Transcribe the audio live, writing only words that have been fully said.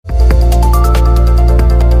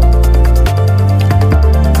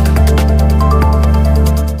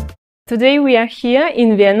Today we are here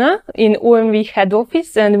in Vienna in OMV head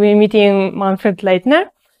office and we're meeting Manfred Leitner.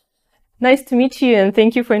 Nice to meet you and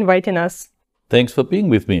thank you for inviting us. Thanks for being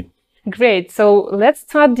with me. Great. So let's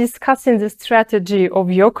start discussing the strategy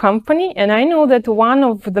of your company. And I know that one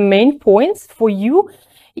of the main points for you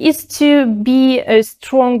is to be a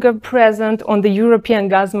stronger present on the European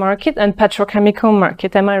gas market and petrochemical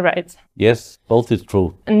market. Am I right? Yes, both is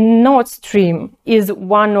true. Nord Stream is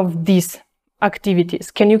one of these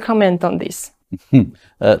activities. Can you comment on this?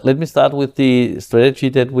 Let me start with the strategy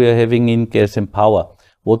that we are having in gas and power.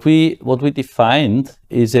 What we defined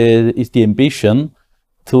is the ambition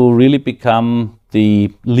to really become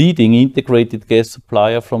the leading integrated gas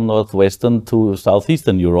supplier from northwestern to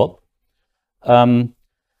southeastern Europe. And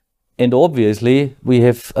obviously, we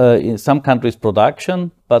have in some countries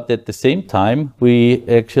production, but at the same time, we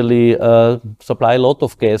actually supply a lot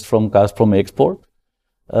of gas from Gazprom Export.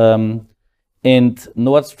 And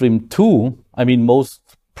Nord Stream 2, I mean,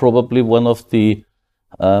 most probably one of the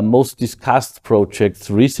most discussed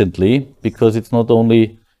projects recently, because it's not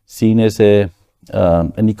only seen as an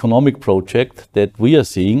economic project that we are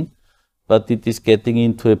seeing, but it is getting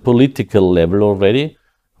into a political level already,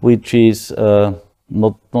 which is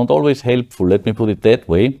not always helpful, let me put it that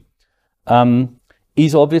way,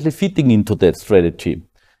 is obviously fitting into that strategy.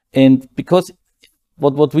 And because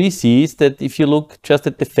what we see is that if you look just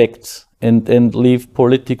at the facts and leave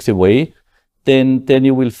politics away, then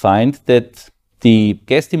you will find that the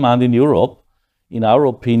gas demand in Europe, in our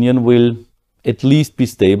opinion, will at least be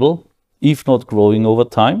stable, if not growing over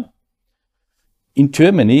time. In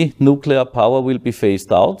Germany, nuclear power will be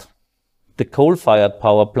phased out. The coal-fired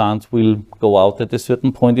power plants will go out at a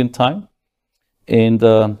certain point in time. And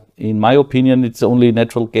in my opinion, it's only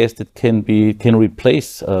natural gas that can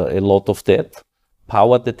replace a lot of that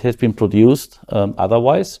power that has been produced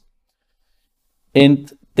otherwise.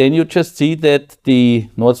 And then you just see that the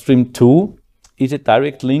Nord Stream 2 is a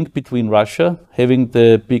direct link between Russia, having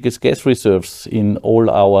the biggest gas reserves in all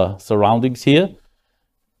our surroundings here,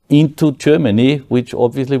 into Germany, which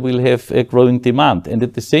obviously will have a growing demand. And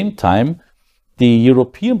at the same time, the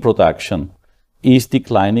European production is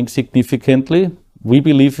declining significantly. We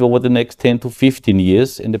believe over the next 10 to 15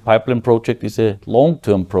 years, and the pipeline project is a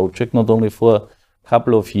long-term project, not only for a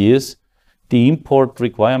couple of years, the import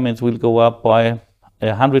requirements will go up by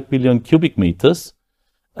 100 billion cubic meters.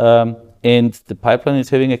 And the pipeline is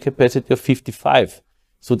having a capacity of 55.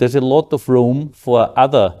 So there's a lot of room for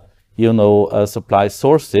other, supply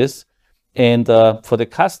sources. And for the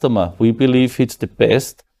customer, we believe it's the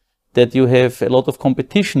best that you have a lot of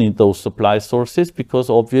competition in those supply sources, because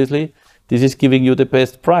obviously this is giving you the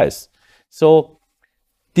best price. So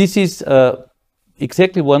this is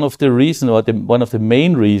exactly one of the reasons, or one of the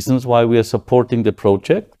main reasons why we are supporting the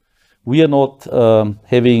project. We are not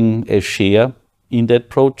having a share in that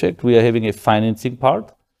project. We are having a financing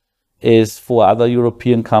part, as for other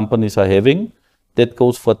European companies are having. That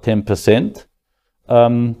goes for 10%.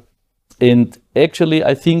 And actually,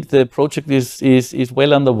 I think the project is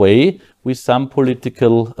well underway with some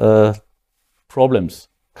political problems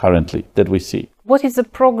currently that we see. What is the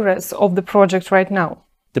progress of the project right now?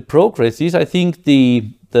 The progress is, I think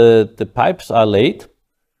the pipes are laid.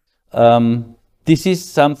 This is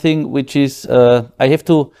something which is, I have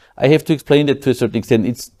to explain that to a certain extent.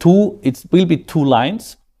 It will be two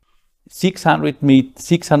lines,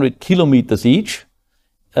 600 kilometers each.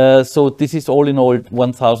 So this is all in all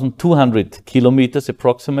 1,200 kilometers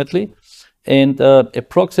approximately. And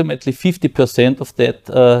approximately 50% of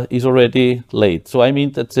that is already laid. So I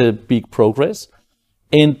mean, that's a big progress.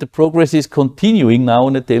 And the progress is continuing now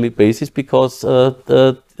on a daily basis, because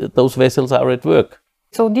those vessels are at work.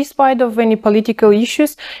 So despite of any political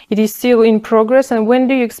issues, it is still in progress. And when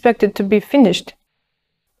do you expect it to be finished?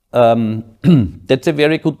 That's a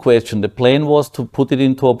very good question. The plan was to put it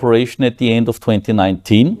into operation at the end of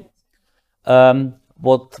 2019.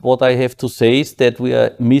 What I have to say is that we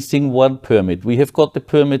are missing one permit. We have got the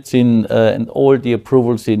permits and all the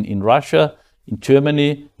approvals in Russia, in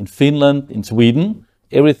Germany, in Finland, in Sweden,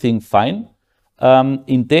 everything fine.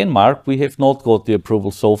 In Denmark, we have not got the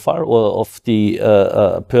approval so far, or of the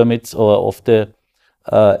permits, or of the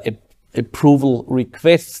approval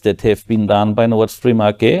requests that have been done by Nord Stream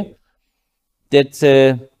AG. That's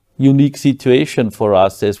a unique situation for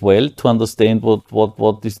us as well, to understand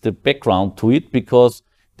what is the background to it, because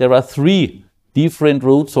there are 3 different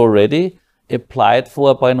routes already applied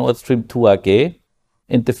for by Nord Stream 2 AG.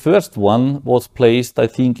 And the first one was placed, I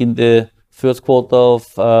think, in the first quarter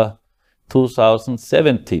of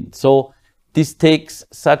 2017. So this takes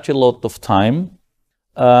such a lot of time,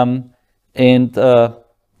 and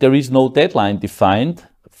there is no deadline defined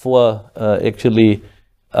for actually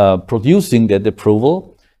producing that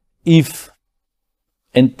approval.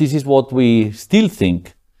 And this is what we still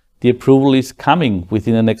think, the approval is coming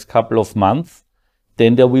within the next couple of months,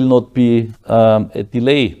 then there will not be a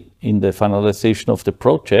delay in the finalization of the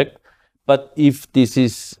project. But if this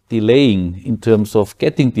is delaying in terms of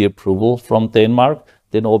getting the approval from Denmark,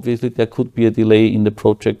 then obviously there could be a delay in the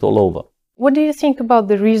project all over. What do you think about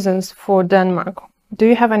the reasons for Denmark? Do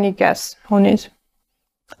you have any guess on it?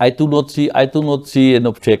 I do not see an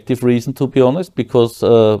objective reason, to be honest, because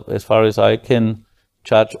as far as I can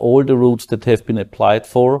judge, all the routes that have been applied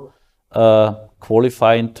for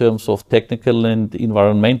qualify in terms of technical and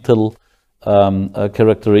environmental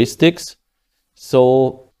characteristics.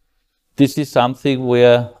 So this is something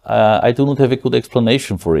where I do not have a good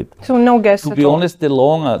explanation for it. So no guess at all? To be honest, the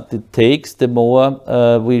longer it takes, the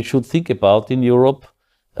more we should think about in Europe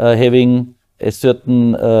having a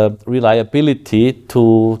certain reliability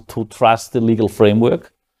to trust the legal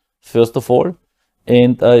framework, first of all.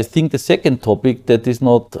 And I think the second topic that is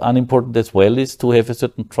not unimportant as well is to have a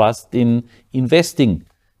certain trust in investing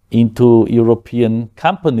into European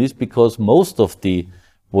companies, because most of the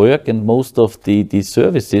work and most of the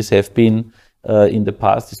services have been in the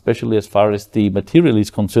past, especially as far as the material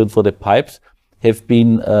is concerned for the pipes, have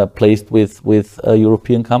been placed with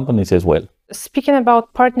European companies as well. Speaking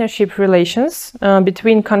about partnership relations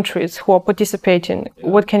between countries who are participating,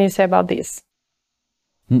 what can you say about this?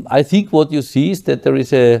 I think what you see is that there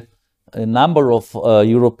is a number of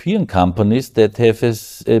European companies that have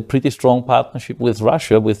a pretty strong partnership with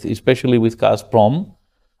Russia, especially with Gazprom,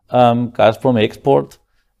 Gazprom Export,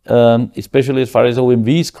 especially as far as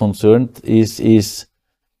OMV is concerned, is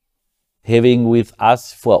having with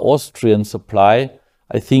us for Austrian supply,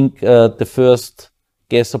 I think the first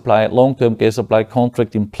gas supply, long-term gas supply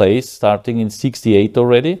contract in place starting in '68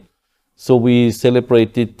 already. So we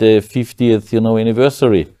celebrated the 50th,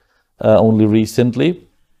 anniversary only recently,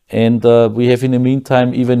 and we have in the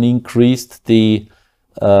meantime even increased the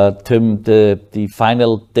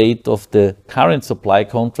final date of the current supply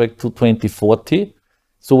contract to 2040.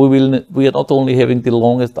 So we are not only having the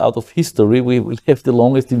longest out of history, we will have the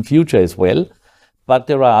longest in future as well. But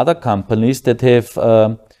there are other companies that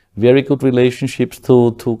have very good relationships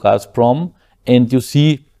to Gazprom, and you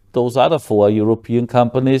see those other 4 European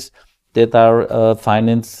companies that are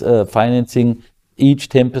financing each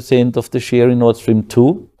 10% of the share in Nord Stream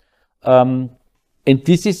 2. And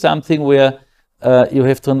this is something where you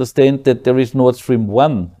have to understand that there is Nord Stream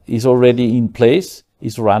 1 is already in place,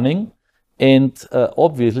 is running, and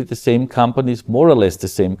obviously the same companies, more or less the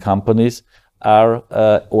same companies, are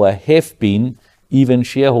or have been even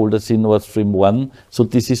shareholders in Nord Stream 1. So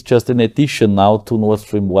this is just an addition now to Nord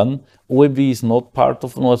Stream 1. OMV is not part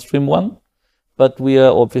of Nord Stream 1. But we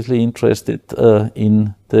are obviously interested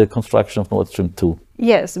in the construction of Nord Stream 2.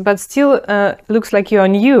 Yes, but still looks like you are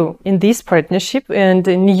new in this partnership and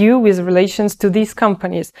new with relations to these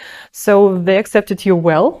companies. So they accepted you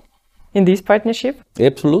well in this partnership?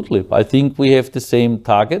 Absolutely. I think we have the same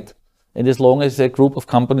target. And as long as a group of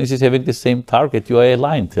companies is having the same target, you are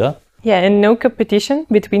aligned, yeah? Yeah, and no competition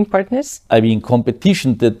between partners? I mean,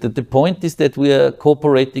 competition. The point is that we are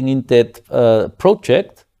cooperating in that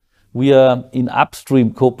project. We are in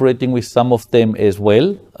upstream cooperating with some of them as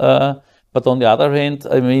well. But on the other hand,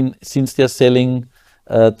 I mean, since they're selling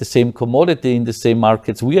the same commodity in the same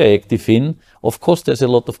markets we are active in, of course, there's a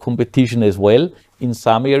lot of competition as well in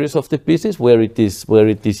some areas of the business where it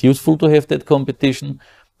is useful to have that competition.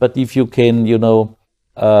 But if you can,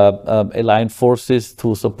 align forces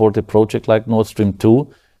to support a project like Nord Stream 2,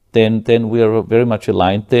 then we are very much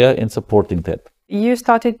aligned there and supporting that. You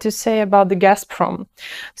started to say about the Gazprom.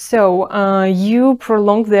 So you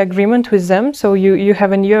prolonged the agreement with them. So you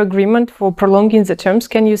have a new agreement for prolonging the terms.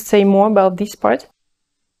 Can you say more about this part?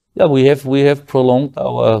 Yeah, we have prolonged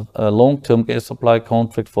our long-term gas supply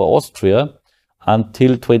contract for Austria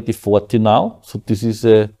until 2040 now. So this is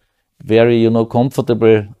a very,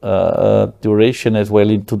 comfortable duration as well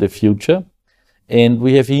into the future. And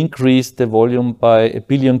we have increased the volume by 1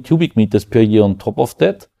 billion cubic meters per year on top of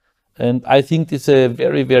that. And I think it's a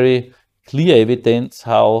very, very clear evidence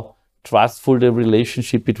how trustful the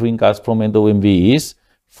relationship between Gazprom and OMV is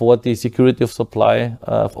for the security of supply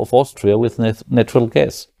of Austria with natural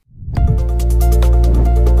gas.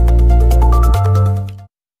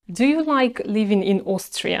 Do you like living in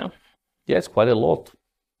Austria? Yes, quite a lot.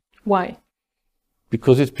 Why?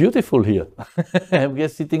 Because it's beautiful here. We are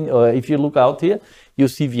sitting, if you look out here, you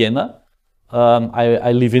see Vienna.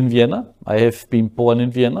 I live in Vienna. I have been born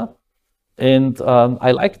in Vienna. And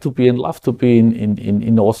I like to be and love to be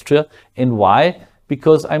in Austria. And why?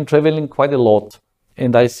 Because I'm traveling quite a lot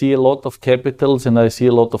and I see a lot of capitals and I see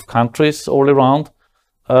a lot of countries all around.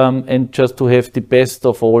 And just to have the best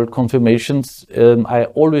of all confirmations, I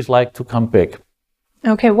always like to come back.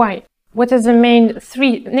 Okay, why? What is the name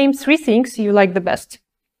three things you like the best?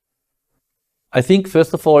 I think,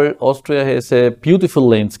 first of all, Austria has a beautiful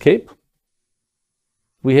landscape.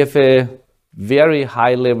 We have a very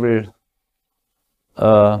high level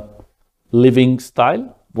living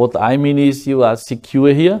style. What I mean is you are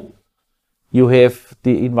secure here. You have,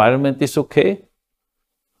 the environment is okay.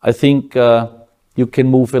 I think you can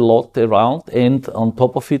move a lot around, and on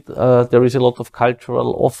top of it, there is a lot of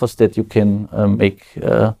cultural offers that you can make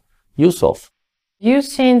use of. You're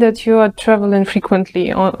saying that you are traveling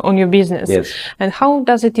frequently on your business. Yes. And how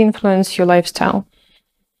does it influence your lifestyle?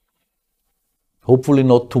 Hopefully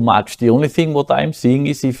not too much. The only thing what I'm seeing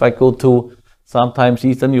is if I go to sometimes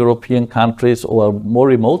Eastern European countries or more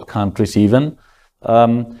remote countries even,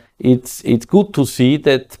 it's good to see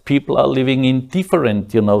that people are living in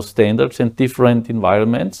different, standards and different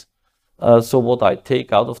environments. So what I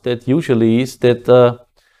take out of that usually is that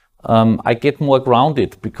I get more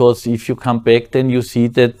grounded, because if you come back, then you see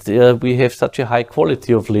that we have such a high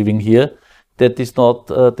quality of living here that is not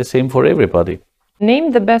the same for everybody.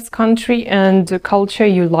 Name the best country and culture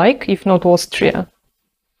you like, if not Austria.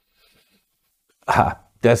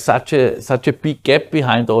 There's such a big gap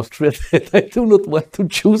behind Austria that I do not want to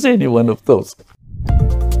choose any one of those.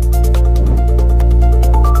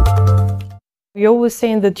 You're always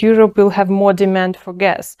saying that Europe will have more demand for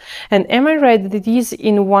gas. And am I right that it is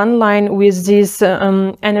in one line with this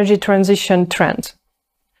energy transition trend?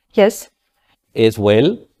 Yes? As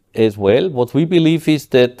well, what we believe is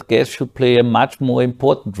that gas should play a much more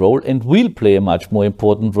important role, and will play a much more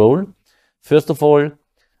important role. First of all,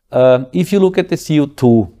 if you look at the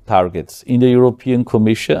CO2 targets in the European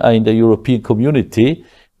Commission, in the European community,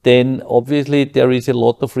 then obviously there is a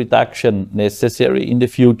lot of reduction necessary in the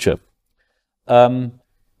future.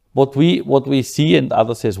 What we see, and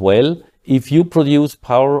others as well, if you produce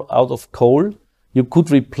power out of coal, you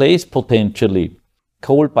could replace potentially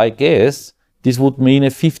coal by gas. This would mean a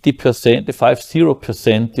 50%, a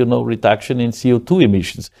 50%, reduction in CO2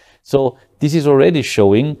 emissions. So this is already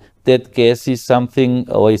showing that gas is something,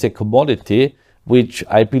 or is a commodity, which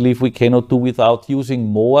I believe we cannot do without using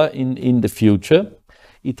more in the future.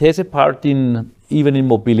 It has a part even in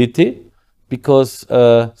mobility, because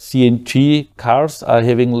CNG cars are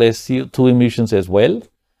having less CO2 emissions as well.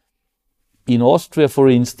 In Austria, for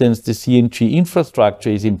instance, the CNG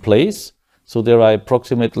infrastructure is in place. So there are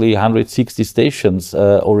approximately 160 stations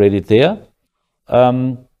already there.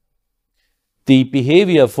 The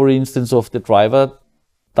behavior, for instance, of the driver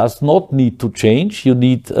does not need to change. You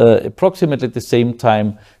need approximately the same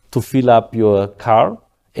time to fill up your car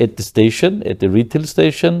at the station, at the retail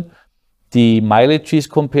station. The mileage is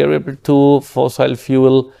comparable to fossil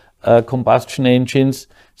fuel combustion engines,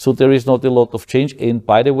 so there is not a lot of change. And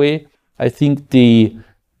by the way, I think the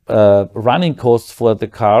running costs for the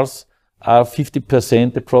cars are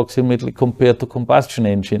 50% approximately compared to combustion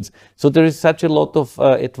engines. So there is such a lot of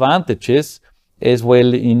advantages as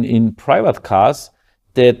well in private cars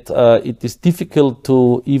that it is difficult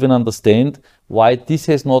to even understand why this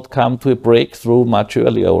has not come to a breakthrough much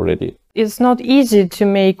earlier already. It's not easy to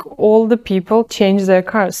make all the people change their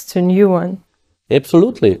cars to new one.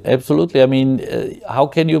 Absolutely, absolutely. I mean, how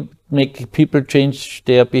can you make people change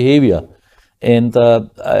their behavior? And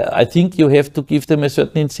I think you have to give them a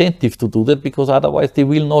certain incentive to do that, because otherwise they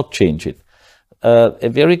will not change it. A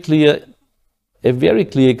very clear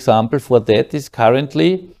example for that is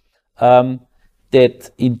currently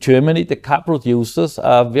that in Germany the car producers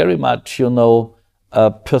are very much,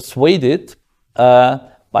 persuaded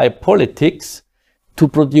by politics to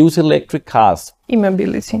produce electric cars.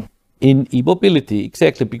 E-mobility. In e-mobility,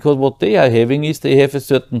 exactly, because what they are having is they have a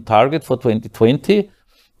certain target for 2020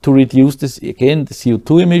 to reduce the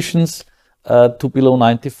CO2 emissions to below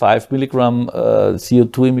 95 milligram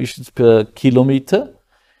CO2 emissions per kilometer.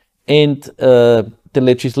 And the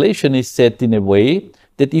legislation is set in a way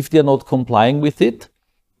that if they are not complying with it,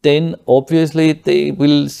 then obviously they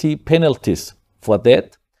will see penalties for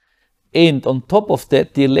that. And on top of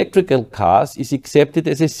that, the electrical cars is accepted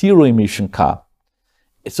as a zero emission car.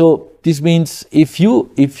 So this means if you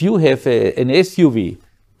have an SUV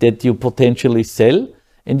that you potentially sell,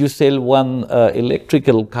 and you sell one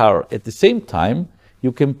electrical car at the same time,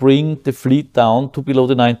 you can bring the fleet down to below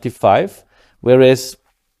the 95, whereas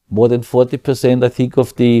more than 40%, I think,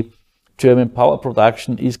 of the German power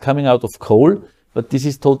production is coming out of coal, but this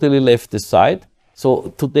is totally left aside.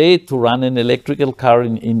 So today, to run an electrical car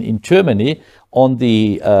in Germany on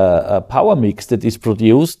the power mix that is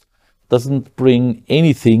produced, doesn't bring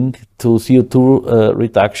anything to CO2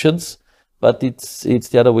 reductions, but it's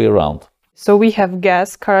the other way around. So we have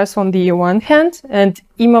gas cars on the one hand and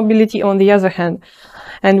e-mobility on the other hand.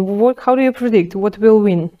 And how do you predict what will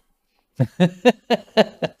win?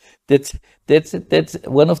 That's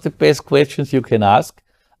one of the best questions you can ask.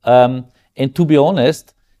 And to be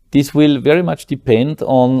honest, this will very much depend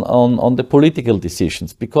on the political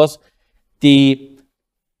decisions, because the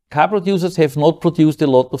car producers have not produced a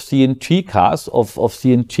lot of CNG cars, of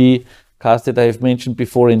CNG cars that I have mentioned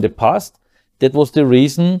before in the past. That was the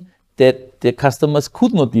reason that the customers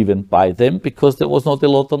could not even buy them, because there was not a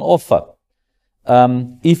lot on offer.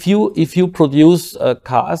 If you produce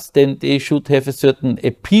cars, then they should have a certain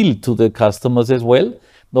appeal to the customers as well,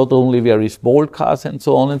 not only very small cars and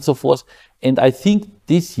so on and so forth. And I think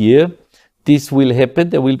this year this will happen.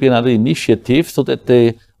 There will be another initiative so that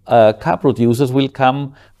the car producers will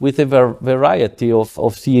come with a variety of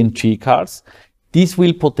CNG cars. This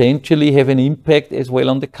will potentially have an impact as well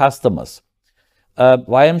on the customers.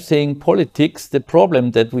 Why I'm saying politics, the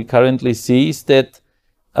problem that we currently see is that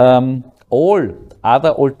all other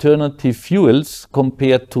alternative fuels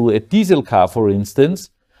compared to a diesel car, for instance,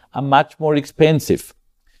 are much more expensive.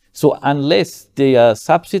 So unless they are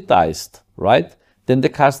subsidized, right, then the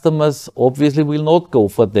customers obviously will not go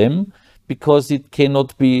for them, because it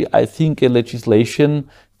cannot be, I think, a legislation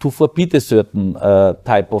to forbid a certain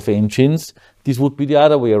type of engines. This would be the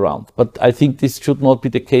other way around. But I think this should not be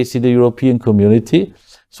the case in the European community.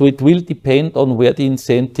 So it will depend on where the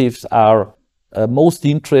incentives are most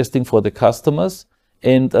interesting for the customers.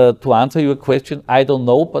 And to answer your question, I don't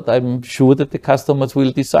know, but I'm sure that the customers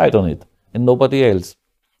will decide on it and nobody else.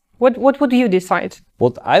 What would you decide?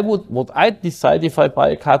 What I'd decide if I buy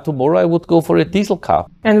a car tomorrow, I would go for a diesel car.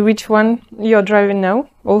 And which one you're driving now?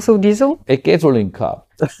 Also diesel? A gasoline car.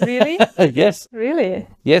 Really? Yes. Really?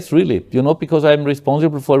 Yes, really. You know, because I'm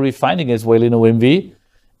responsible for refining as well in OMV.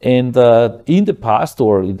 And in the past,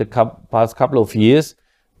 or in the past couple of years,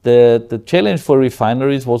 the challenge for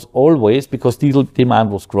refineries was always, because diesel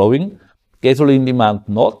demand was growing, gasoline demand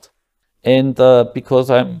not. And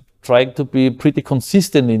because I'm trying to be pretty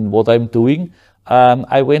consistent in what I'm doing,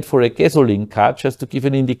 I went for a gasoline car just to give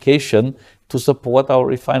an indication to support our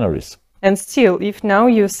refineries. And still, if now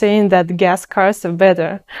you're saying that gas cars are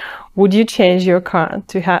better, would you change your car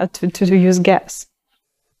to use gas?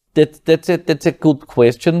 That's a good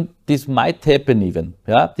question. This might happen even.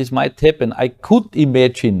 Yeah, this might happen. I could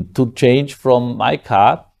imagine to change from my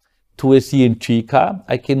car to a CNG car.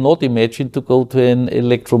 I cannot imagine to go to an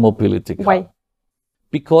electromobility car. Why?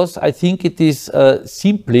 Because I think it is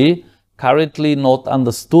simply currently not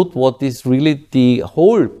understood what is really the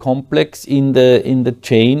whole complex in the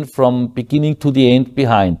chain from beginning to the end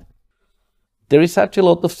behind. There is such a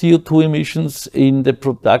lot of CO2 emissions in the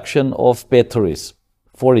production of batteries.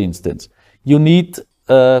 For instance, you need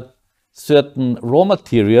certain raw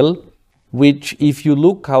material, which, if you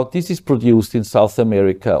look how this is produced in South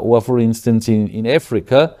America or, for instance, in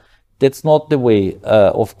Africa, that's not the way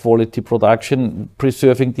of quality production,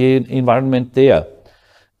 preserving the environment there.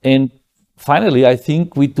 And finally, I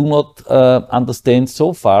think we do not understand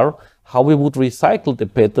so far how we would recycle the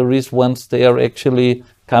batteries once they are actually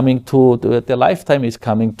coming to, their lifetime is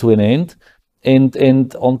coming to an end.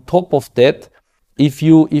 And on top of that, if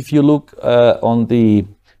you look on the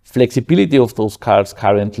flexibility of those cars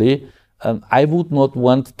currently, I would not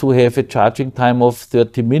want to have a charging time of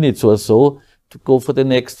 30 minutes or so to go for the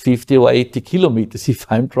next 50 or 80 kilometers if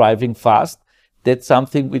I'm driving fast. That's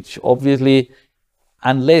something which obviously,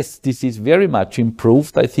 unless this is very much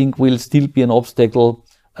improved, I think will still be an obstacle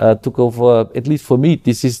to go for, at least for me,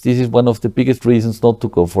 this is one of the biggest reasons not to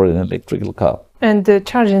go for an electrical car. And the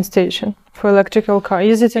charging station for electrical car,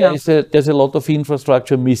 is it enough? There's a lot of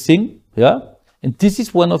infrastructure missing, yeah? And this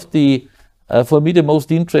is one of the, for me, the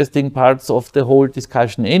most interesting parts of the whole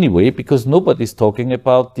discussion anyway, because nobody's talking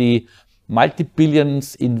about the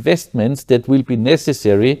multi-billions investments that will be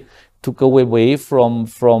necessary to go away from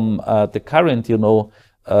the current,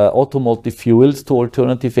 automotive fuels to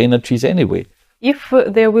alternative energies anyway. If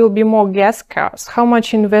there will be more gas cars, how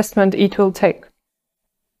much investment it will take?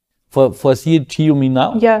 For CNG, you mean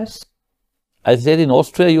now? Yes. I said in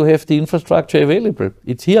Austria you have the infrastructure available.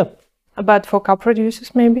 It's here. But for car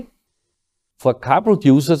producers, maybe? For car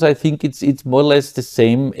producers, I think it's more or less the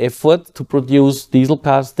same effort to produce diesel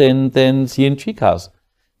cars than CNG cars.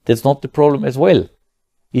 That's not the problem as well.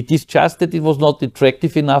 It is just that it was not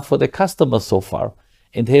attractive enough for the customers so far,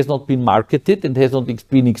 and has not been marketed and has not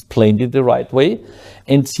been explained in the right way.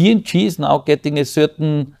 And CNG is now getting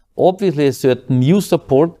obviously a certain new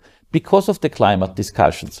support because of the climate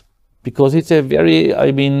discussions. Because it's a very,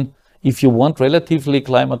 if you want relatively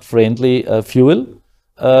climate-friendly fuel,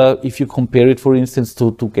 if you compare it, for instance,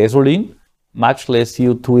 to gasoline, much less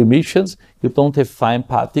CO2 emissions, you don't have fine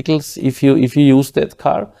particles if you use that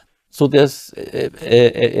car. So there's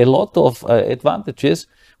a lot of advantages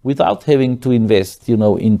without having to invest,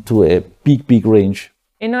 into a big range.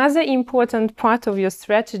 Another important part of your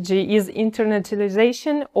strategy is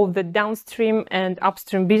internationalization of the downstream and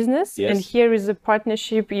upstream business. Yes. And here is a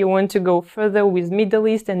partnership you want to go further with Middle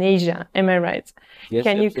East and Asia. Am I right? Yes,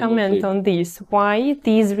 Can you absolutely. comment on this? Why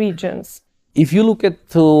these regions? If you look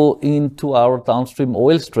into our downstream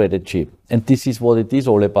oil strategy, and this is what it is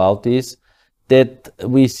all about, is that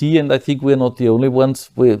we see, and I think we're not the only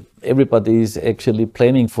ones, everybody is actually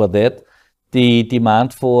planning for that, the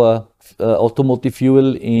demand for automotive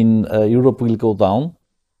fuel in Europe will go down,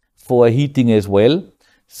 for heating as well.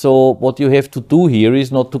 So what you have to do here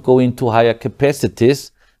is not to go into higher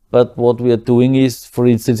capacities, but what we are doing is, for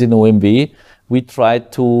instance, in OMV, we try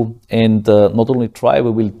to, and not only try,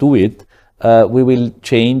 we will do it, we will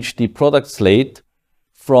change the product slate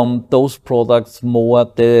from those products more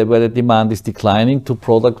where the demand is declining to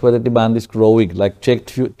products where the demand is growing, like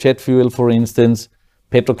jet fuel, for instance,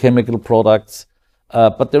 petrochemical products,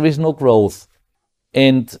 but there is no growth.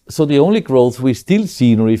 And so the only growth we still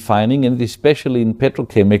see in refining, and especially in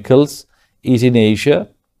petrochemicals, is in Asia.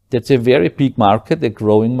 That's a very big market, a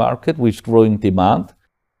growing market with growing demand.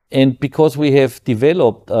 And because we have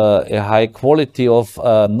developed a high quality of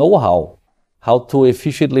know-how, how to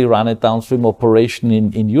efficiently run a downstream operation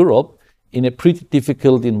in Europe in a pretty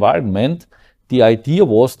difficult environment, the idea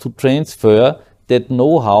was to transfer that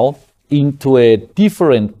know-how into a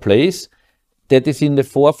different place that is in the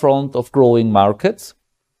forefront of growing markets.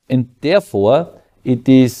 And therefore, it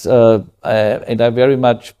is, and I'm very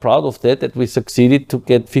much proud of that we succeeded to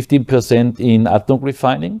get 15% in ADNOC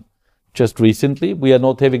Refining just recently. We are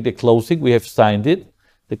not having the closing, we have signed it.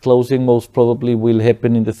 The closing most probably will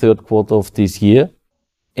happen in the third quarter of this year.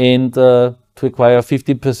 And to acquire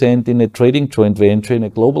 50% in a trading joint venture, in a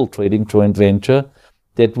global trading joint venture,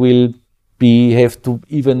 that will have to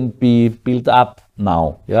even be built up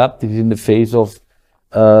now. Yeah, this is in the phase of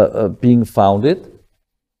being founded.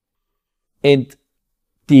 And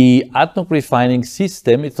the ADNOC refining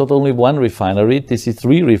system, it's not only one refinery, this is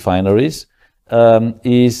 3 refineries,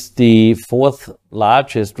 is the 4th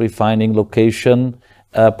largest refining location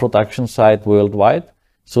production site worldwide.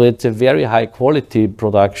 So it's a very high quality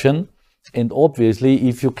production. And obviously,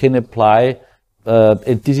 if you can apply,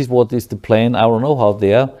 and this is what is the plan, our know-how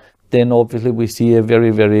there, then obviously we see a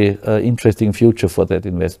very interesting future for that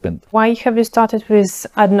investment. Why have you started with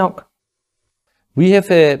ADNOC? We have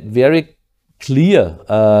a very clear,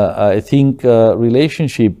 I think,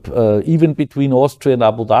 relationship even between Austria and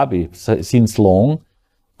Abu Dhabi since long.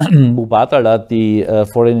 Mubadala, the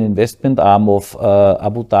foreign investment arm of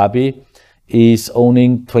Abu Dhabi, is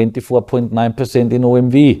owning 24.9% in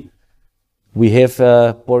OMV. We have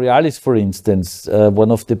Borealis, for instance,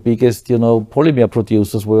 one of the biggest, polymer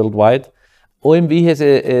producers worldwide. OMV has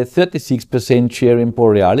a 36% share in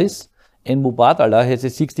Borealis, and Mubadala has a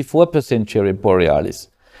 64% share in Borealis.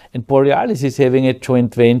 And Borealis is having a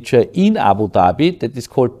joint venture in Abu Dhabi that is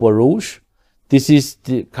called Borouge. This is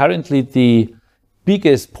currently the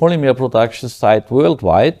biggest polymer production site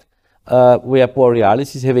worldwide, where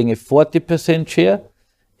Borealis is having a 40% share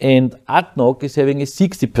and ADNOC is having a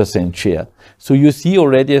 60% share. So you see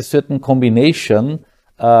already a certain combination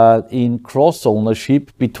in cross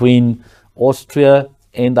ownership between Austria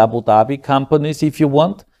and Abu Dhabi companies, if you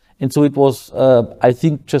want. And so it was, I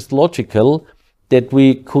think, just logical that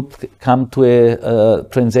we could come to a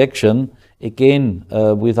transaction again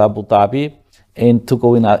with Abu Dhabi and to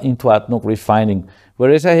go into ADNOC refining.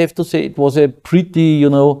 Whereas I have to say it was a pretty,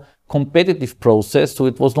 competitive process. So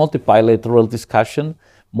it was not a bilateral discussion.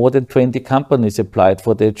 More than 20 companies applied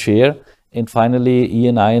for that share. And finally,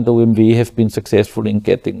 Eni and OMV have been successful in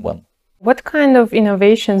getting one. What kind of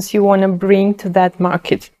innovations you want to bring to that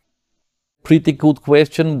market? Pretty good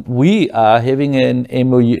question. We are having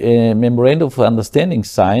a memorandum of understanding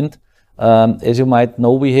signed. As you might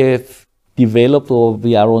know, we have developed, or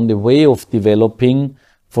we are on the way of developing,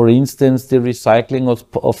 for instance, the recycling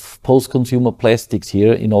of post-consumer plastics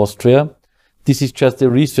here in Austria. This is just a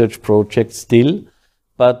research project still,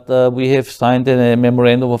 but we have signed a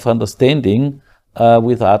memorandum of understanding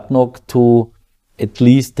with ADNOC to at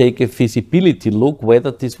least take a feasibility look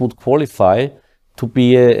whether this would qualify to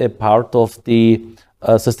be a part of the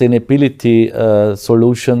sustainability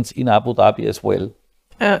solutions in Abu Dhabi as well.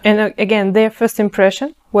 And again, their first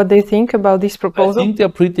impression, what they think about this proposal? I think they're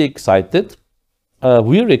pretty excited.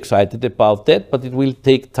 We're excited about that, but it will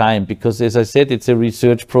take time because, as I said, it's a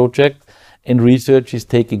research project and research is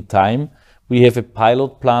taking time. We have a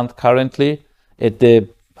pilot plant currently at the,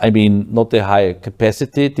 not a high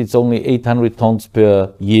capacity. It's only 800 tons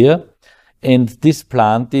per year. And this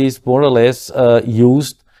plant is more or less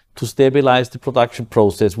used to stabilize the production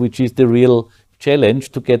process, which is the real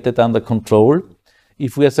challenge to get that under control.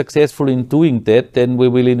 If we are successful in doing that, then we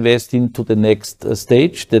will invest into the next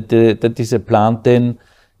stage. That is a plant then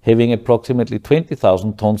having approximately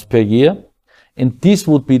 20,000 tons per year. And this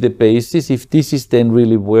would be the basis. If this is then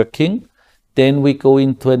really working, then we go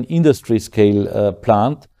into an industry scale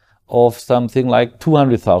plant of something like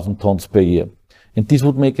 200,000 tons per year. And this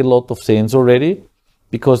would make a lot of sense already,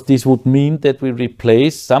 because this would mean that we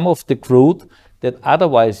replace some of the crude that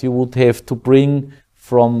otherwise you would have to bring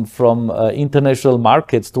from international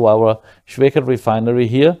markets to our Schwechat refinery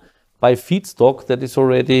here by feedstock that is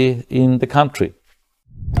already in the country.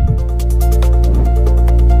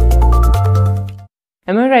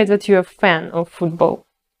 Am I right that you're a fan of football?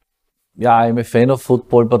 Yeah, I'm a fan of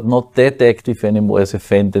football, but not that active anymore as a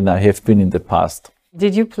fan than I have been in the past.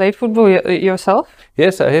 Did you play football yourself?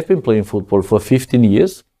 Yes, I have been playing football for 15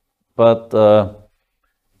 years, but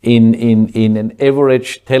in an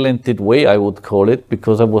average talented way, I would call it,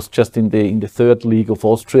 because I was just in the third league of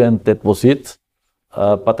Austria and that was it.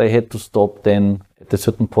 But I had to stop then at a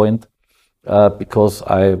certain point because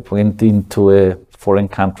I went into a foreign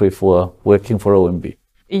country for working for OMV.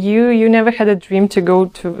 You never had a dream to go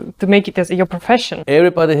to make it as your profession?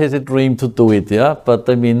 Everybody has a dream to do it, yeah, but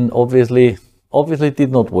obviously it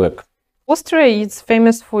did not work. Austria is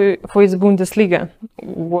famous for its Bundesliga.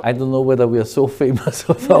 I don't know whether we are so famous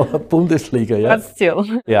of our Bundesliga, yeah. But still,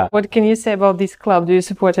 yeah. What can you say about this club? Do you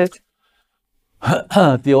support it?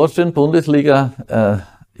 The Austrian Bundesliga,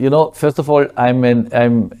 first of all,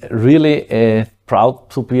 I'm really proud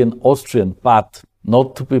to be an Austrian, but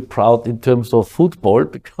not to be proud in terms of football,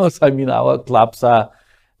 because our clubs are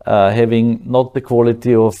having not the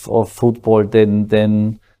quality of football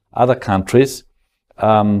than other countries.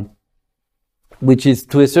 Which is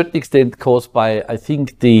to a certain extent caused by, I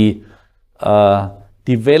think, the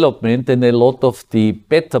development, and a lot of the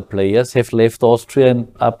better players have left Austria and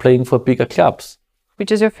are playing for bigger clubs.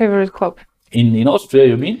 Which is your favorite club? In Austria,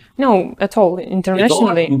 you mean? No, at all,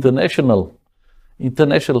 internationally.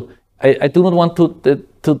 International. I do not want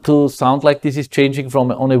to sound like this is changing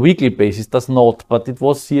on a weekly basis. It does not, but it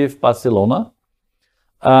was CF Barcelona.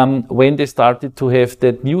 When they started to have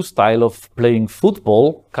that new style of playing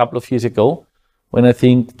football a couple of years ago, when I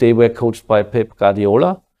think they were coached by Pep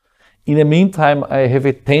Guardiola. In the meantime, I have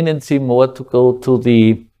a tendency more to go to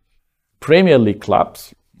the Premier League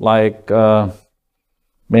clubs like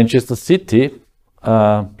Manchester City,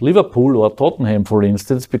 Liverpool or Tottenham, for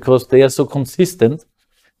instance, because they are so consistent,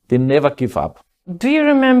 they never give up. Do you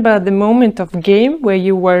remember the moment of game where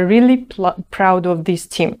you were really proud of this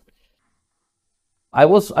team? I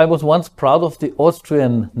was once proud of the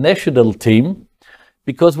Austrian national team,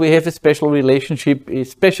 because we have a special relationship,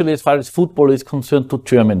 especially as far as football is concerned, to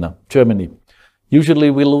Germany. Usually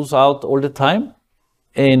we lose out all the time.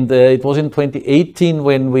 And it was in 2018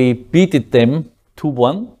 when we beat them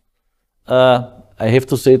 2-1. I have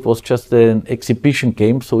to say it was just an exhibition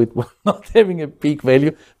game, so it was not having a big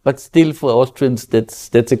value. But still, for Austrians,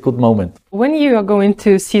 that's a good moment. When you are going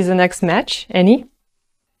to see the next match, any?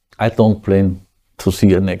 I don't plan to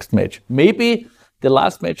see a next match. Maybe the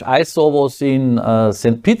last match I saw was in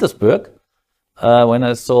St. Petersburg, when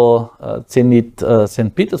I saw Zenit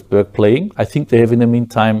St. Petersburg playing. I think they have in the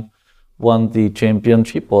meantime won the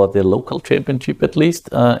championship, or the local championship at least,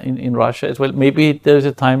 in Russia as well. Maybe there's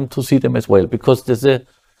a time to see them as well, because there's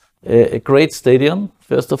a great stadium,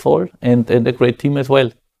 first of all, and a great team as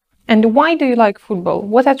well. And why do you like football?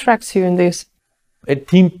 What attracts you in this? A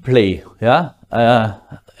team play, yeah.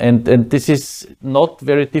 And this is not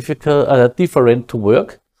very different to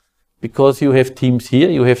work, because you have teams here,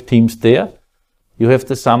 you have teams there, you have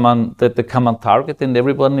the common target, and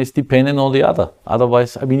everyone is dependent on the other.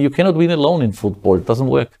 Otherwise, you cannot win alone in football. It doesn't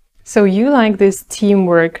work. So you like this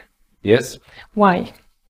teamwork? Yes. Why?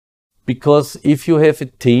 Because if you have a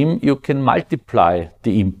team, you can multiply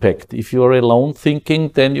the impact. If you are alone thinking,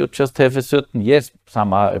 then you just have a certain, yes,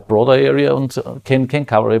 some are a broader area and can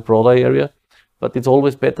cover a broader area. But it's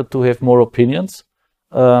always better to have more opinions.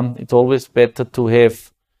 It's always better to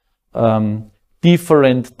have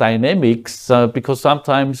different dynamics, because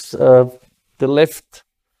sometimes the left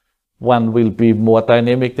one will be more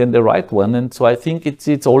dynamic than the right one. And so I think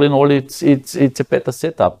it's all in all, it's a better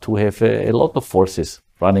setup to have a lot of forces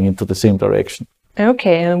running into the same direction.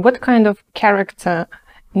 Okay, and what kind of character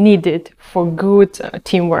needed for good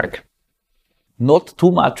teamwork? Not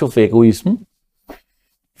too much of egoism,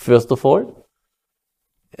 first of all.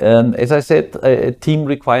 And as I said, a team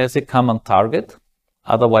requires a common target.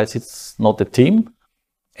 Otherwise, it's not a team.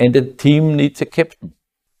 And a team needs a captain.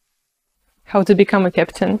 How to become a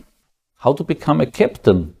captain? How to become a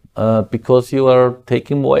captain? Because you are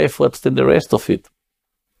taking more efforts than the rest of it.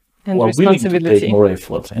 And or responsibility. Willing to take more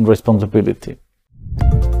efforts and responsibility.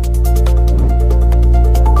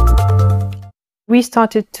 We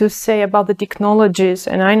started to say about the technologies,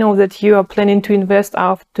 and I know that you are planning to invest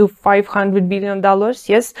up to $500 billion,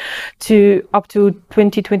 yes, to up to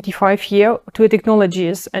 2025 year to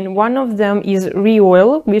technologies. And one of them is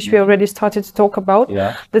ReOil, which we already started to talk about.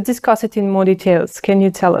 Yeah. Let's discuss it in more details. Can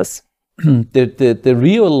you tell us? The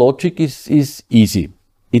ReOil logic is easy.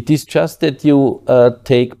 It is just that you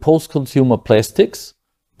take post-consumer plastics,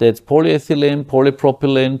 that's polyethylene,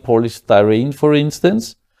 polypropylene, polystyrene, for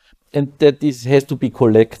instance, and that has to be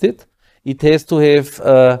collected. It has to have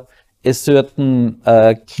a certain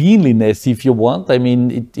cleanliness, if you want. I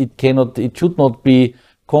mean, it should not be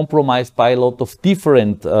compromised by a lot of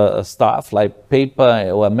different stuff like paper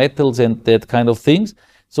or metals and that kind of things.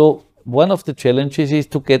 So one of the challenges is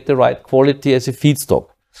to get the right quality as a feedstock.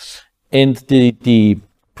 And the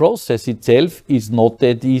process itself is not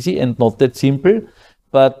that easy and not that simple,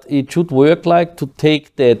 but it should work like to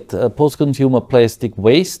take that post-consumer plastic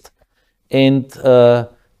waste and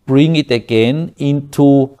bring it again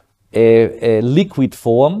into a liquid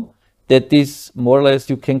form that is more or less,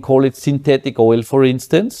 you can call it synthetic oil, for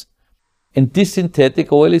instance. And this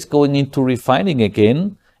synthetic oil is going into refining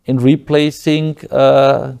again and replacing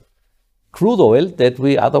crude oil that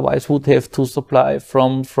we otherwise would have to supply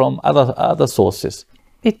from other sources.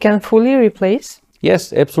 It can fully replace?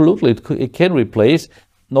 Yes, absolutely. It can replace,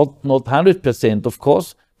 not 100%, of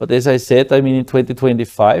course, but as I said, I mean, in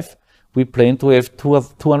 2025, we plan to have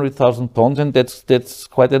 200,000 tons, and that's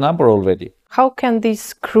quite a number already. How can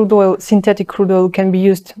this crude oil, synthetic crude oil, can be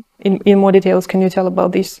used in more details? Can you tell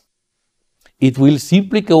about this? It will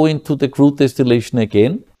simply go into the crude distillation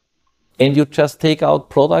again, and you just take out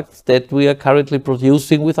products that we are currently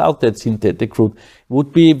producing without that synthetic crude. It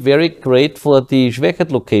would be very great for the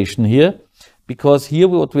Schwechat location here, because here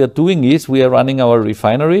what we are doing is we are running our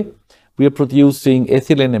refinery. We are producing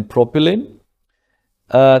ethylene and propylene.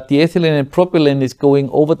 The ethylene and propylene is going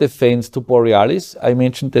over the fence to Borealis. I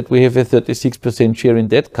mentioned that we have a 36% share in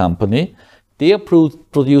that company. They are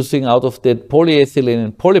producing out of that polyethylene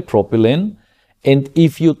and polypropylene. And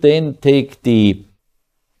if you then take the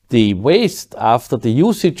waste after the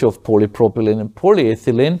usage of polypropylene and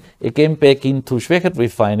polyethylene again back into Schwechat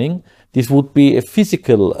refining, this would be a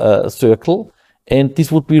physical circle. And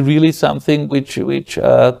this would be really something which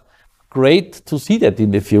great to see that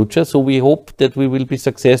in the future. So we hope that we will be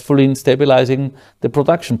successful in stabilizing the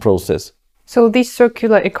production process. So this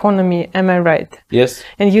circular economy, am I right? Yes.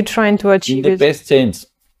 And you're trying to achieve in the best sense.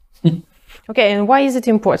 Okay, and why is it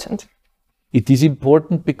important? It is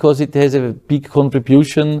important because it has a big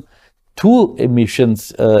contribution to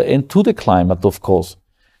emissions and to the climate, of course.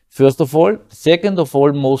 First of all. Second of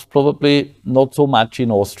all, most probably not so much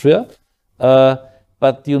in Austria.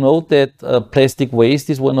 But you know that plastic waste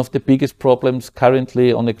is one of the biggest problems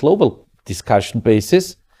currently on a global discussion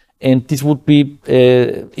basis. And this would be,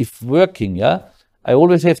 if working, yeah, I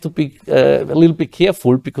always have to be a little bit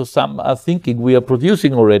careful because some are thinking we are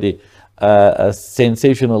producing already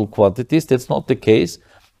sensational quantities. That's not the case.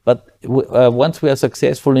 But once we are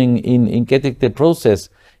successful in getting the process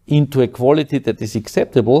into a quality that is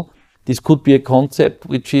acceptable, this could be a concept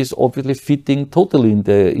which is obviously fitting totally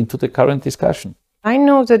into the current discussion. I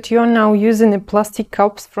know that you're now using the plastic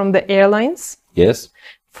cups from the airlines. Yes.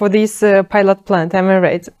 For this pilot plant, am I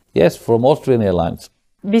right? Yes, from Austrian Airlines.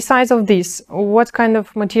 Besides of this, what kind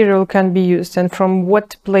of material can be used and from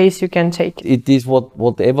what place you can take it? It is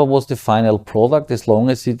whatever was the final product, as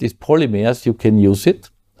long as it is polymers, you can use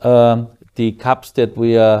it. The cups that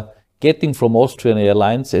we are getting from Austrian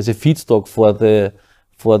Airlines as a feedstock for the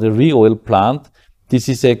ReOil plant, this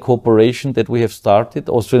is a cooperation that we have started.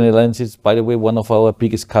 Austrian Airlines is, by the way, one of our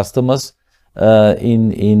biggest customers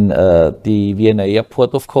in the Vienna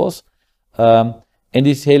airport, of course. And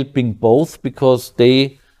is helping both because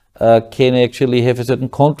they can actually have a certain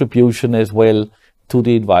contribution as well to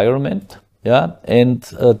the environment. Yeah, and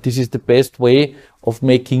this is the best way of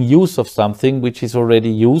making use of something which is already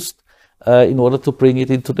used in order to bring it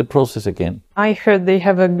into the process again. I heard they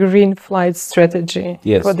have a green flight strategy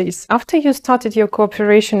for this. After you started your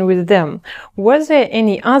cooperation with them, was there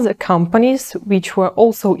any other companies which were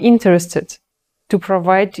also interested? to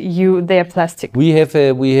provide you their plastic? We have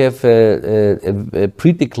a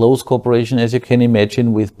pretty close cooperation, as you can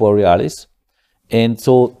imagine, with Borealis. And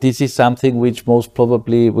so this is something which most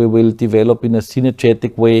probably we will develop in a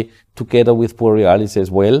synergetic way together with Borealis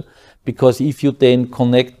as well. Because if you then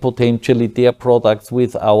connect potentially their products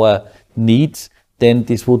with our needs, then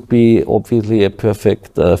this would be obviously a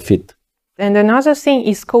perfect fit. And another thing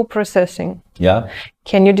is co-processing. Yeah.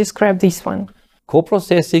 Can you describe this one?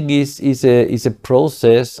 Co-processing is a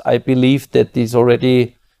process, I believe, that is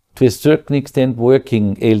already to a certain extent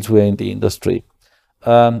working elsewhere in the industry.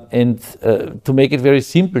 To make it very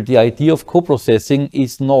simple, the idea of co-processing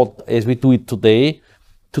is not, as we do it today,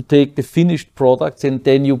 to take the finished products and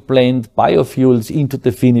then you blend biofuels into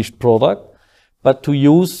the finished product, but to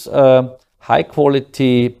use high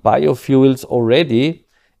quality biofuels already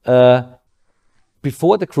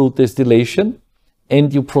before the crude distillation,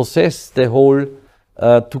 and you process the whole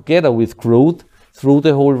together with crude through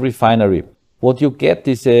the whole refinery. What you get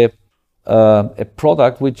is a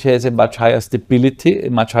product which has a much higher stability, a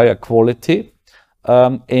much higher quality,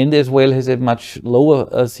 and as well has a much lower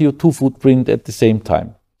CO2 footprint at the same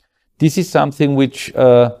time. This is something which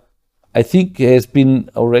I think has been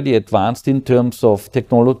already advanced in terms of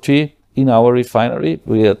technology in our refinery.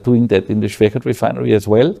 We are doing that in the Schwechat refinery as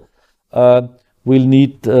well. We'll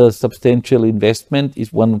need substantial investment,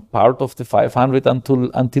 is one part of the 500 until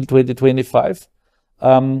 2025.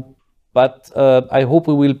 But I hope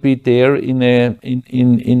we will be there in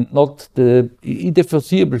the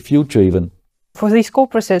foreseeable future even. For this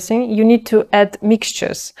co-processing, you need to add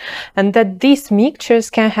mixtures, and that these mixtures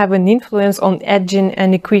can have an influence on engine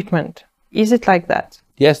and equipment. Is it like that?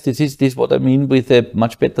 Yes, this is what I mean with a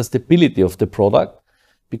much better stability of the product.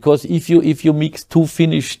 Because if you mix two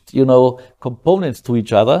finished, components to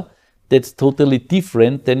each other, that's totally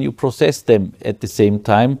different than you process them at the same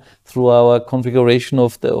time through our configuration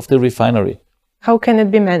of the refinery. How can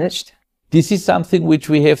it be managed? This is something which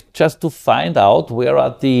we have just to find out where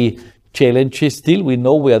are the challenges still. We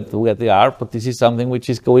know where they are, but this is something which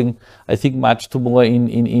is going, I think, much too more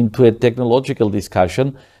into a technological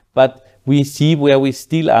discussion. But we see where we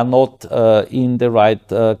still are not in the right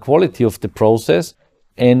quality of the process.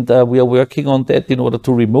 And we are working on that in order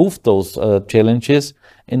to remove those challenges.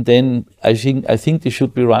 And then I think this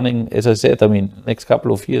should be running, as I said, next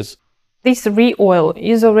couple of years. This ReOil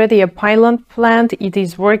is already a pilot plant. It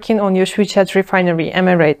is working on your Schwechat refinery, am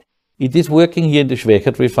I right? It is working here in the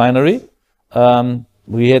Schwechat refinery.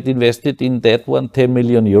 We had invested in that one 10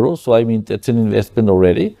 million euros. So that's an investment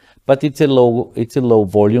already. But it's a low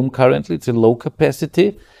volume currently. It's a low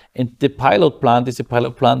capacity. And the pilot plant is a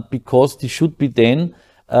pilot plant because this should be then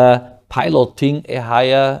piloting a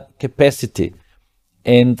higher capacity.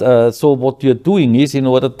 And so what you're doing is, in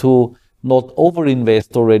order to not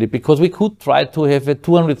overinvest already, because we could try to have a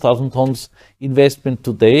 200,000 tons investment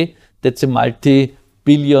today, that's a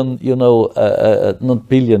multi-billion, not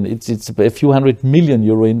billion, it's a few €100 million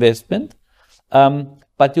investment,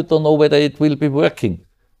 but you don't know whether it will be working.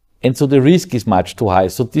 And so the risk is much too high.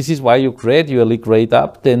 So this is why you gradually grade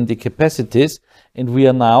up then the capacities. And we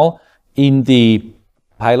are now in the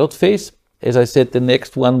pilot phase. As I said, the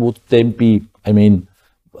next one would then be,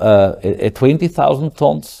 a 20,000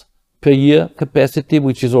 tons per year capacity,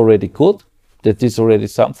 which is already good. That is already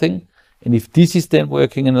something. And if this is then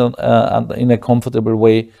working in a comfortable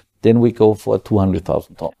way, then we go for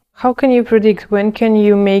 200,000 tons. How can you predict when can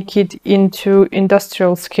you make it into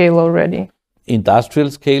industrial scale already? Industrial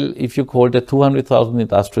scale, if you call the 200,000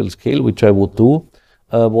 industrial scale, which I would do,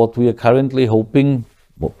 what we are currently hoping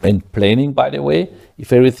and planning, by the way,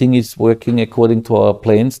 if everything is working according to our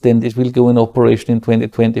plans, then this will go in operation in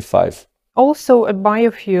 2025. Also,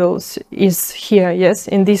 biofuels is here, yes,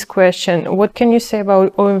 in this question. What can you say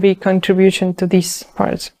about OMV contribution to this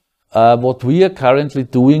part? What we are currently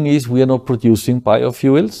doing is we are not producing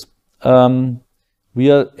biofuels. We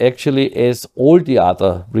are actually, as all the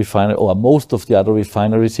other refineries, or most of the other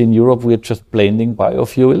refineries in Europe, we are just blending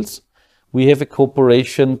biofuels. We have a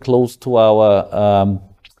cooperation close to our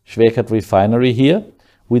Schwechat refinery here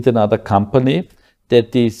with another company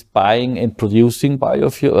that is buying and producing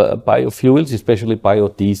biofuels, especially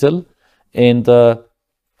biodiesel. And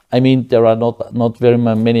there are not very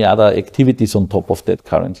many other activities on top of that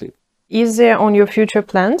currently. Is there on your future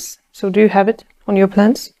plans? So do you have it on your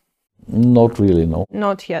plans? Not really, no.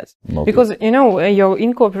 Not yet. Because, you're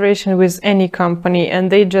in cooperation with any company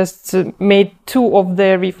and they just made two of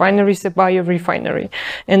their refineries a biorefinery.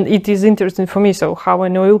 And it is interesting for me, so how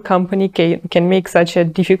an oil company can make such a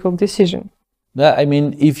difficult decision. Yeah,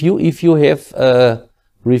 if you have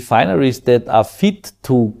refineries that are fit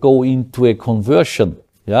to go into a conversion,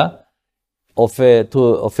 yeah, of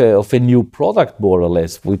a new product, more or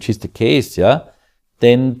less, which is the case, yeah,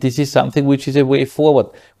 then this is something which is a way forward.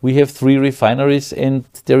 We have 3 refineries, and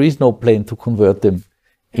there is no plan to convert them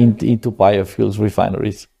into biofuels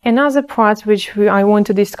refineries. Another part which I want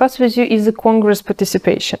to discuss with you is the Congress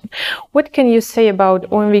participation. What can you say about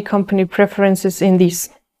OMV company preferences in this?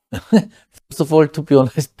 First of all, to be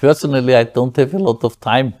honest, personally, I don't have a lot of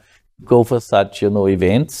time to go for such,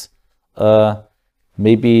 events.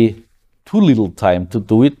 Maybe too little time to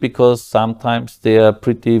do it, because sometimes they are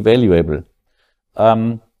pretty valuable.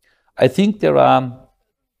 I think there are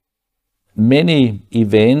many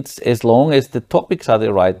events, as long as the topics are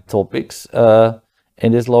the right topics,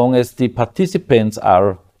 and as long as the participants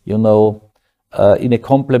are, in a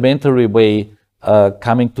complementary way,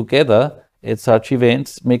 coming together at such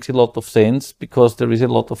events, makes a lot of sense, because there is a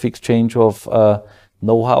lot of exchange of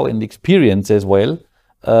know-how and experience as well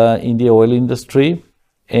in the oil industry.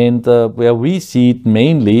 And where we see it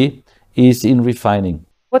mainly is in refining.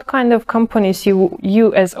 What kind of companies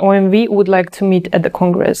you as OMV would like to meet at the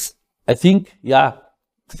Congress? I think,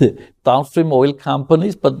 downstream oil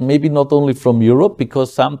companies, but maybe not only from Europe,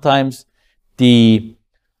 because sometimes the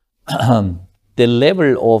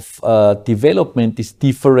level of development is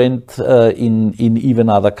different in even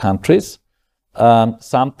other countries.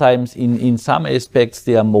 Sometimes in some aspects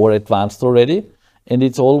they are more advanced already, and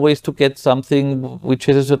it's always to get something which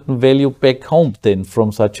has a certain value back home then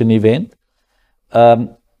from such an event.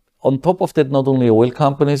 On top of that, not only oil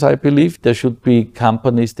companies, I believe, there should be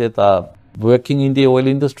companies that are working in the oil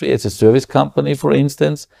industry as a service company, for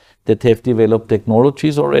instance, that have developed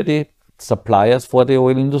technologies already, suppliers for the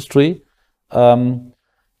oil industry,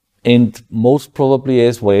 and most probably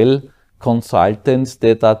as well, consultants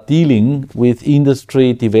that are dealing with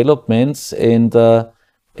industry developments and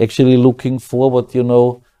actually looking forward,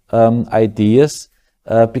 ideas,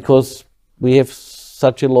 because we have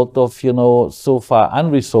such a lot of, so far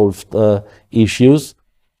unresolved issues,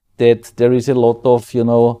 that there is a lot of,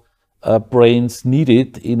 brains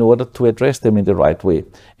needed in order to address them in the right way.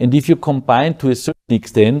 And if you combine to a certain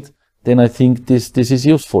extent, then I think this is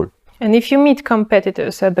useful. And if you meet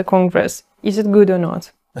competitors at the Congress, is it good or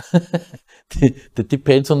not? That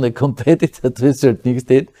depends on the competitor to a certain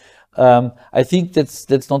extent. I think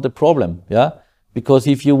that's not a problem, yeah? Because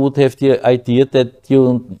if you would have the idea that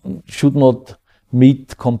you should not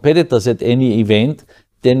meet competitors at any event,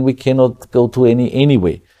 then we cannot go to any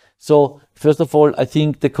anyway. So first of all, I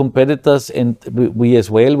think the competitors, and we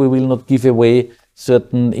as well, we will not give away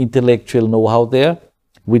certain intellectual know-how there,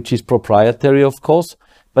 which is proprietary, of course.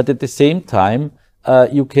 But at the same time,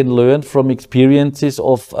 you can learn from experiences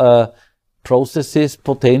of processes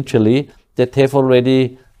potentially that have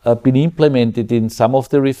already been implemented in some of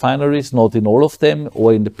the refineries, not in all of them,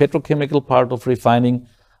 or in the petrochemical part of refining.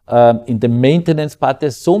 In the maintenance part,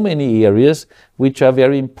 there's so many areas which are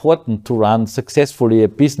very important to run successfully a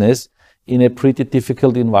business in a pretty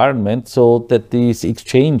difficult environment, so that this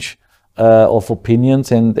exchange of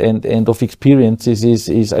opinions and of experiences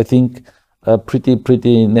is I think,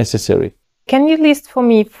 pretty necessary. Can you list for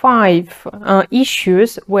me 5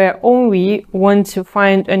 issues where OMV want to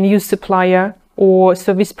find a new supplier or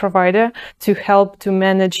service provider to help to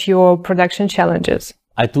manage your production challenges?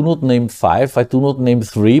 I do not name 5, I do not name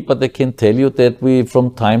 3, but I can tell you that we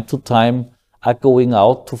from time to time are going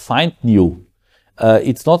out to find new.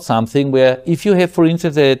 It's not something where, if you have, for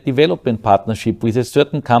instance, a development partnership with a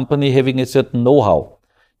certain company having a certain know-how,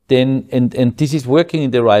 then and this is working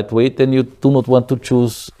in the right way, then you do not want to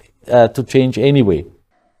choose to change anyway.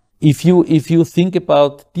 If you think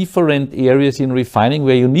about different areas in refining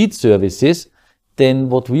where you need services, then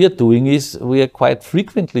what we are doing is we are quite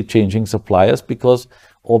frequently changing suppliers, because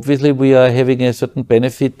obviously we are having a certain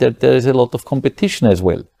benefit that there is a lot of competition as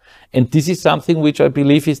well. And this is something which I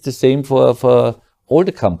believe is the same for all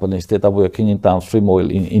the companies that are working in downstream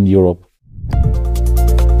oil in Europe.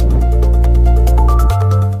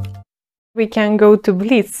 We can go to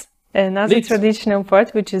Blitz, another traditional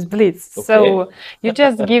part, which is Blitz. Okay. So you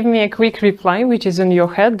just give me a quick reply, which is in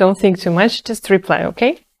your head. Don't think too much, just reply,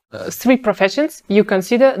 okay? 3 professions you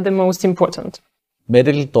consider the most important.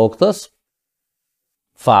 Medical doctors,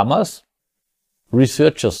 farmers,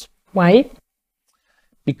 researchers. Why?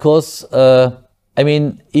 Because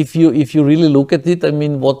if you really look at it,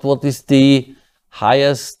 what is the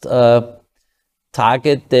highest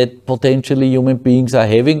target that potentially human beings are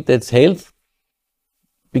having? That's health,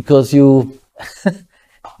 because you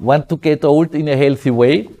want to get old in a healthy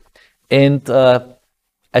way. And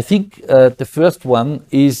I think the first one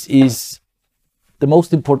is the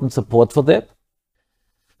most important support for that.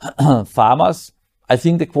 Farmers, I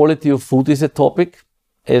think the quality of food is a topic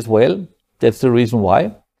as well. That's the reason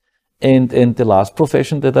why. And the last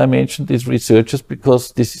profession that I mentioned is researchers,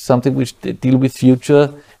 because this is something which they deal with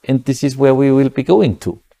future, and this is where we will be going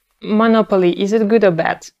to. Monopoly, is it good or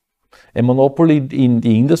bad? A monopoly in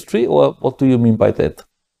the industry, or what do you mean by that?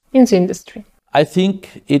 In the industry. I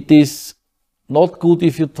think it is not good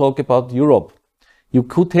if you talk about Europe. You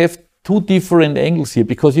could have two different angles here,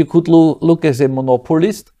 because you could look as a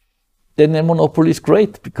monopolist. Then a monopoly is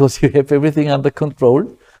great because you have everything under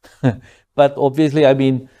control. But obviously, I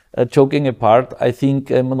mean, joking apart, I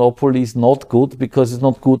think a monopoly is not good, because it's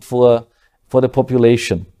not good for the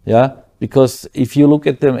population. Yeah, because if you look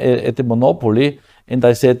at the monopoly, and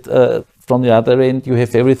I said from the other end, you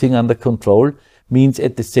have everything under control, means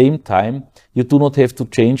at the same time you do not have to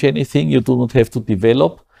change anything, you do not have to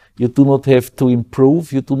develop, you do not have to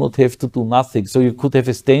improve, you do not have to do nothing. So you could have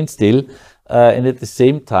a standstill, and at the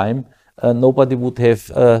same time, nobody would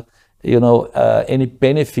have any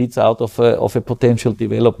benefits out of a potential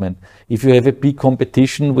development. If you have a big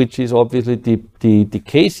competition, which is obviously the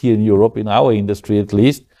case here in Europe, in our industry at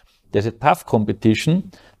least, there's a tough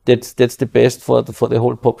competition. That's the best for the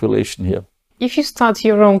whole population here. If you start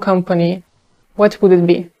your own company, what would it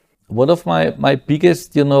be? One of my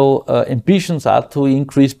biggest, ambitions are to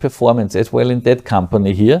increase performance as well in that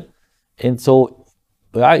company here. And so,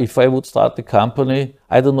 yeah, if I would start the company,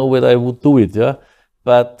 I don't know whether I would do it, yeah,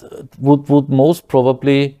 but would most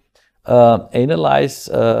probably analyze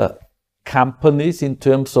companies in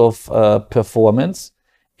terms of performance,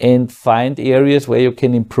 and find areas where you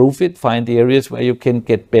can improve it, find areas where you can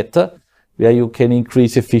get better, where you can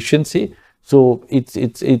increase efficiency. So it's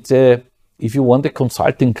if you want a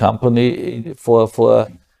consulting company for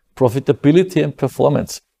profitability and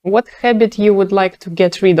performance. What habit you would like to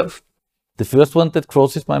get rid of? The first one that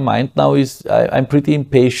crosses my mind now is I'm pretty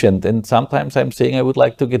impatient, and sometimes I'm saying I would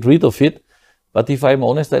like to get rid of it. But if I'm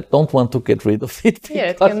honest, I don't want to get rid of it.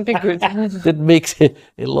 Yeah, it can be good. That makes a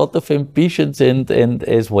lot of ambitions and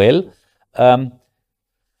as well.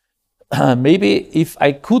 Maybe if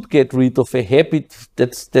I could get rid of a habit,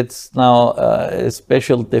 that's now a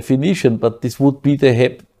special definition, but this would be the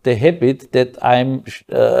habit that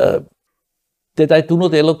that I do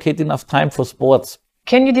not allocate enough time for sports.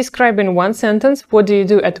 Can you describe in one sentence what do you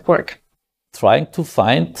do at work? Trying to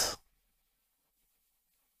find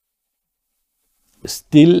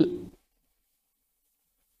still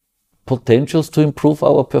potentials to improve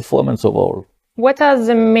our performance overall. What are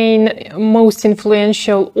the most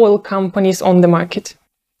influential oil companies on the market?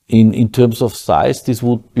 In terms of size, this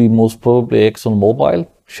would be most probably ExxonMobil,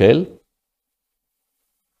 Shell,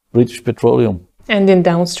 British Petroleum. And in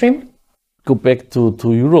downstream? Go back to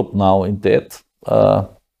Europe now in that.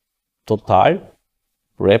 Total,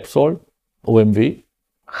 Repsol, OMV.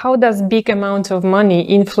 How does big amount of money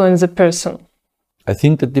influence a person? I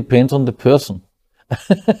think that depends on the person.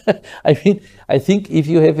 I think if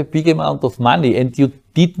you have a big amount of money and you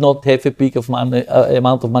did not have a big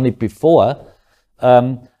amount of money before,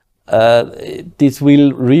 this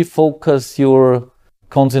will refocus your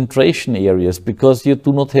concentration areas, because you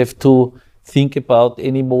do not have to think about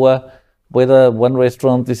anymore whether one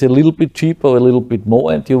restaurant is a little bit cheaper or a little bit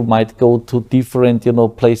more, and you might go to different,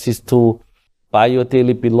 places to buy your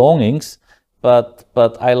daily belongings. But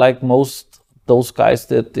I like most those guys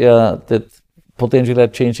that potentially are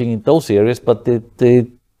changing in those areas, but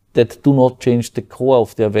that do not change the core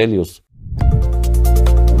of their values.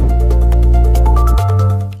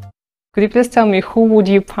 Could you please tell me who would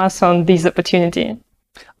you pass on this opportunity?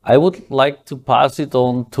 I would like to pass it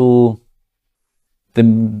on to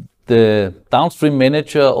the downstream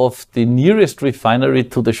manager of the nearest refinery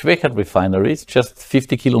to the Schwechat refinery. It's just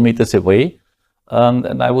 50 kilometers away.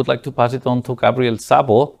 And I would like to pass it on to Gabriel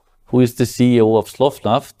Szabo, who is the CEO of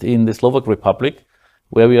Slovnaft in the Slovak Republic,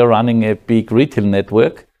 where we are running a big retail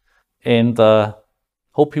network, and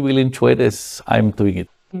hope you will enjoy it as I'm doing it.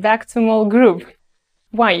 Back to MOL Group.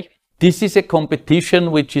 Why? This is a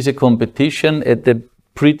competition which is a competition at a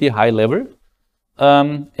pretty high level,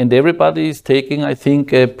 and everybody is taking, I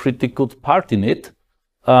think, a pretty good part in it.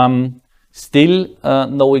 Still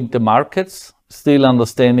knowing the markets, still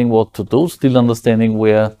understanding what to do, still understanding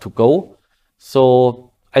where to go.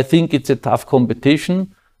 So I think it's a tough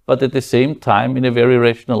competition, but at the same time in a very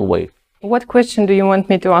rational way. What question do you want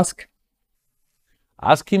me to ask?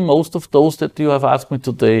 Ask him most of those that you have asked me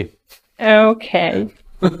today. Okay.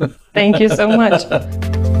 Thank you so much.